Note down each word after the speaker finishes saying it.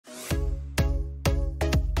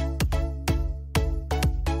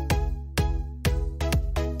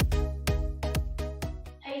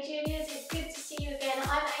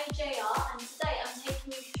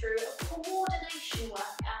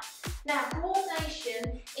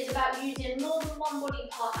Co-ordination is about using more than one body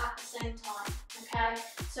part at the same time, okay?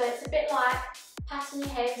 So it's a bit like patting your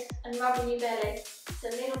head and rubbing your belly. It's a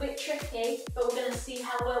little bit tricky, but we're going to see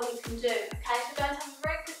how well we can do, okay? So we're going to have a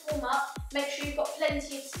very quick warm up. Make sure you've got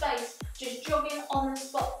plenty of space. Just jogging on the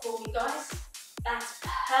spot for me, guys. That's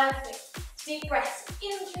perfect. Deep breaths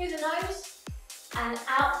in through the nose and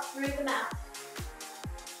out through the mouth.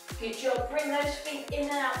 Good job. Bring those feet in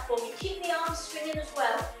and out for me. Keep the arms swinging as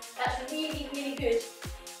well. That's really, really good.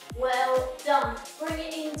 Well done. Bring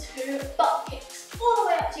it into butt kicks. All the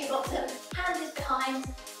way up to your bottom. Hand is behind.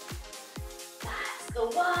 That's the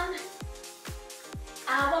one.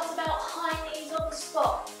 And what about high knees on the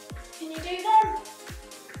spot? Can you do them?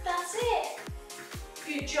 That's it.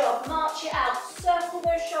 Good job. March it out. Circle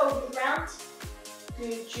those shoulders round.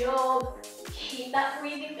 Good job. Keep that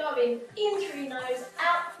breathing going. In through your nose,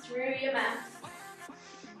 out through your mouth.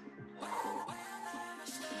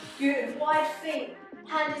 Good. Wide feet.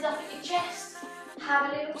 Hand is up at your chest.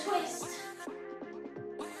 Have a little twist.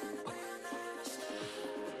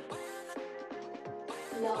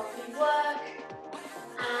 Lovely work.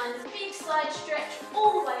 And big side stretch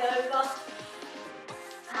all the way over.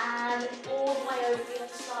 And all the way over the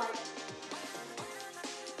other side.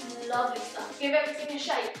 Lovely stuff. Give everything a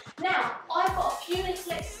shake. Now, I've got a few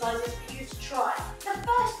little exercises for you to try. The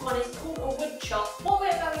first one is called a wood chop. What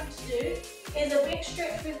we're going to do is a big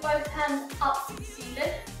stretch with both hands up to the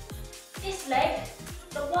ceiling. This leg,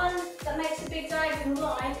 the one that makes a big diagonal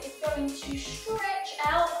line, is going to stretch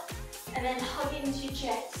out and then hug into your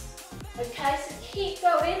chest. Okay, so keep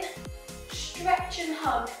going, stretch and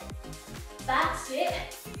hug. That's it.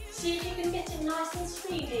 See if you can get it nice and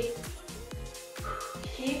speedy.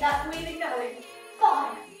 Keep that breathing going.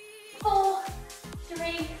 5, 4,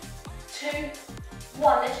 3, 2,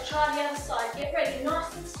 1. Let's try the other side. Get ready,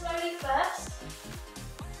 nice and slowly first.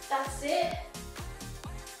 That's it.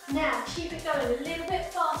 Now keep it going a little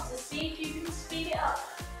bit faster. See if you can speed it up.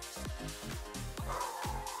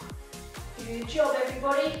 Good job,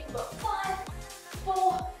 everybody. We've got 5,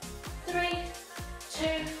 4, 3, 2,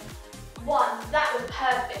 1. That was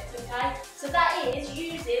perfect, okay? So that is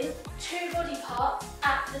using 2 body parts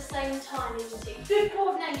at the same time, you see. Good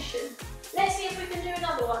coordination. Let's see if we can do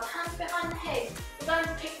another one. Hands behind the head. We're going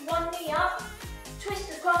to pick one knee up,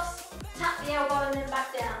 twist across, tap the elbow and then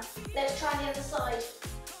back down. Let's try the other side.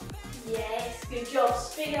 Yes, good job.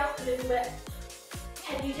 Speed it up a little bit.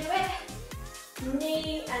 Can you do it?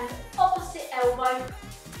 Knee and opposite elbow.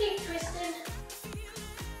 Keep twisting.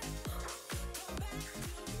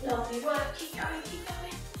 Lovely work. Keep going, keep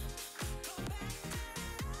going.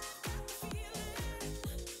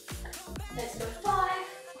 Let's go 5,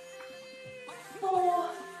 4,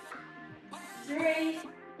 3,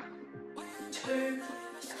 2,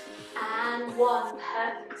 and 1.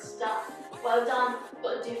 Perfect stuff. Well done.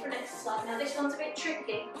 Got a different exercise. Now this one's a bit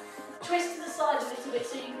tricky. Twist to the side a little bit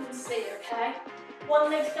so you can see, okay? One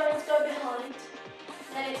leg's going to go behind,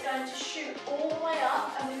 then it's going to shoot all the way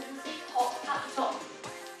up and we can see hop at the top.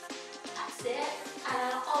 That's it.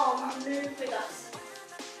 And our arms move with us.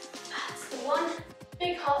 That's the one.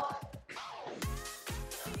 Big hop.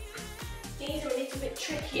 These are a little bit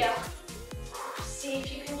trickier. See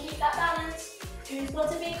if you can keep that balance. Who's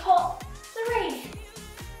got a big hop? 3,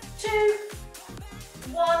 2,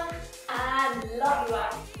 1, and lovely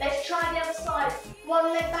work. Let's try the other side.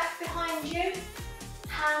 One leg back behind you.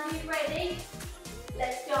 Hand is ready.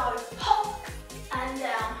 Let's go. Hop and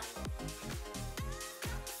down.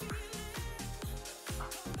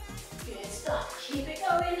 Good stuff. Keep it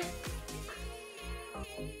going.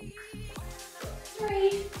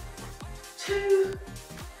 3, 2,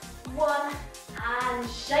 1, and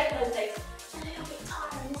shake those legs. It's a little bit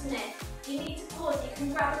tiring, isn't it? You need to pause. You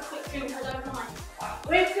can grab a quick drink, I don't mind.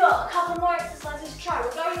 We've got a couple more exercises to try.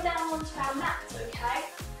 We're going down onto our mats, okay?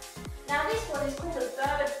 Now this one is called a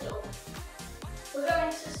bird dog. We're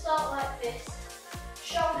going to start like this.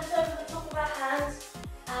 Shoulders over the top of our hands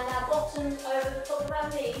and our bottoms over the top of our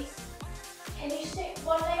knees. Can you stick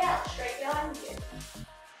one leg out straight behind you?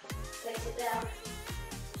 Place it down.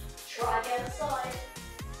 Try the other side.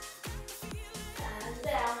 And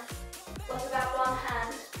down. What about one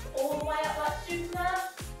hand? All the way up like Superman.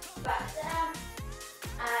 Back down.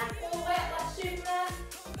 And all the way up like Superman.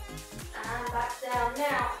 And back down.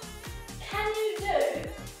 Now, can you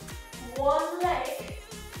do one leg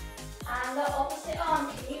and the opposite arm?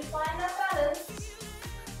 Can you find that balance?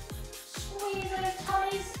 Squeeze those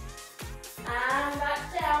tummies. And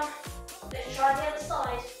back down. Let's try the other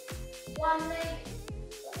side. One leg,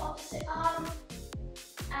 the opposite arm.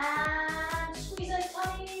 And squeeze those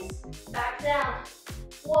tummies. Back down.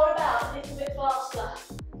 What about a little bit faster?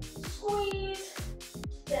 Squeeze.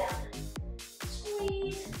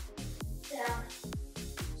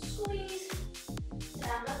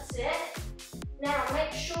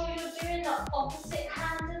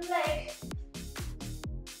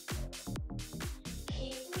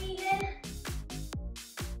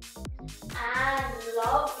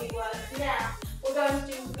 lovely work. Now, we're going to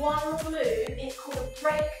do one more move. It's called a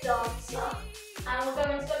break dancer. And we're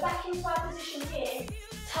going to go back into our position here,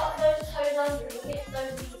 tuck those toes under and lift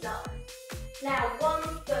those knees up. Now, one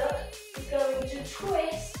foot is going to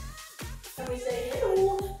twist, and we say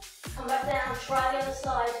hello, come back down, try the other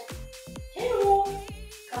side, hello,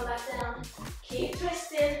 come back down, keep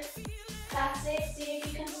twisting, that's it, see if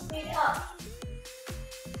you can speed it up.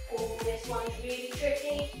 Oh, this one's really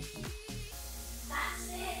tricky, that's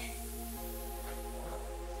it,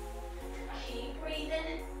 keep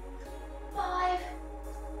breathing, 5,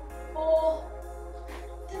 4,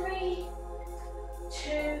 3, 2,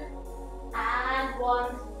 and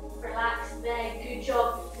 1. Relax there, good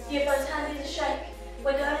job. Give those handies a shake.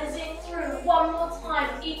 We're going to zip through one more time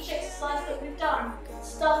each exercise that we've done,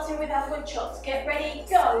 starting with our wood chops. Get ready,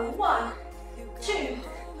 go. 1, 2,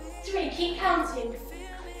 3, keep counting.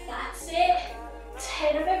 That's it.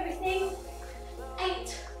 10 of everything.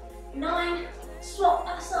 8, 9, swap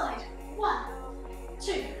other side. 1,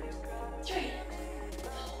 2, 3,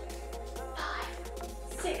 4,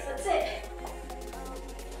 5, 6, that's it.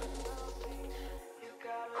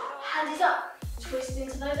 Hands up, twist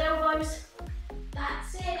into those elbows.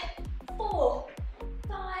 That's it. 4,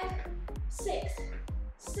 5, 6,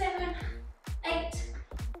 7, 8,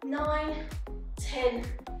 9, 10.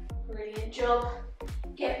 Brilliant job.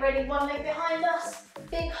 Get ready, one leg behind us.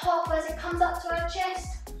 Big hop as it comes up to our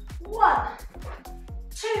chest. 1,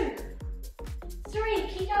 2, 3.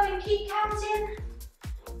 Keep going, keep counting.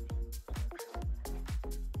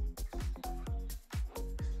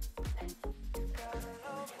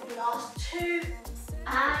 Last 2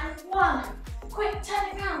 and 1. Quick, turn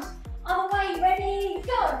it round. Other way, ready,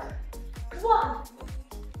 go. 1,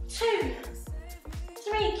 2,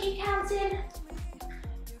 3, keep counting.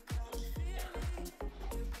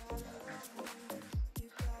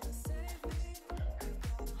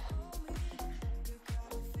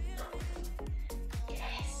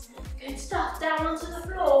 Yes, good stuff. Down onto the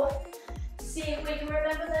floor. See if we can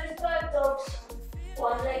remember those bird dogs.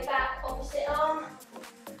 One leg back, opposite arm.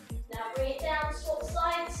 Now bring it down, swap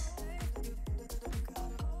sides.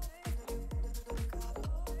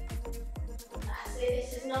 That's it,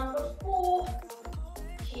 this is number 4.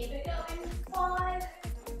 Keep it going, 5,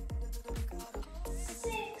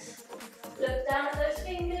 6. Look down at those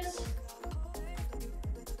fingers.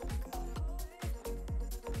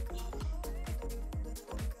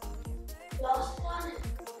 Last one.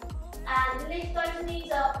 And lift those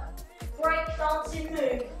knees up. Break dancing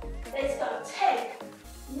move. Let's go, 10.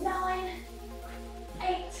 9,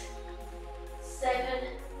 8, 7,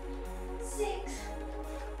 6,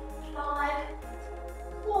 5,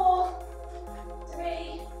 4,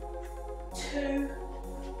 3, 2,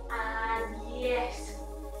 and yes.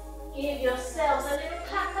 Give yourselves a little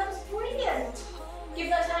clap, that was brilliant. Give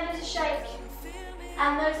those hands a shake,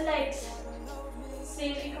 and those legs.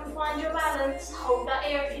 See if you can find your balance. Hold that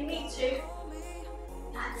here if you need to.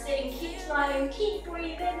 That's it, and keep smiling, keep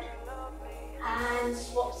breathing. And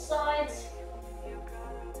swap sides.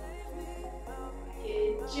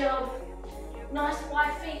 Good job. Nice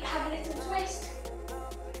wide feet, have a little twist.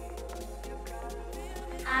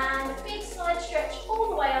 And a big side stretch all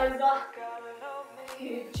the way over.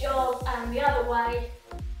 Good job, and the other way.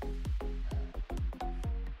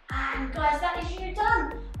 And guys, that is you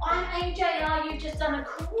done. I'm AJR, you've just done a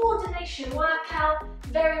coordination workout.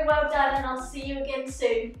 Very well done, and I'll see you again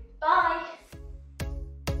soon. Bye.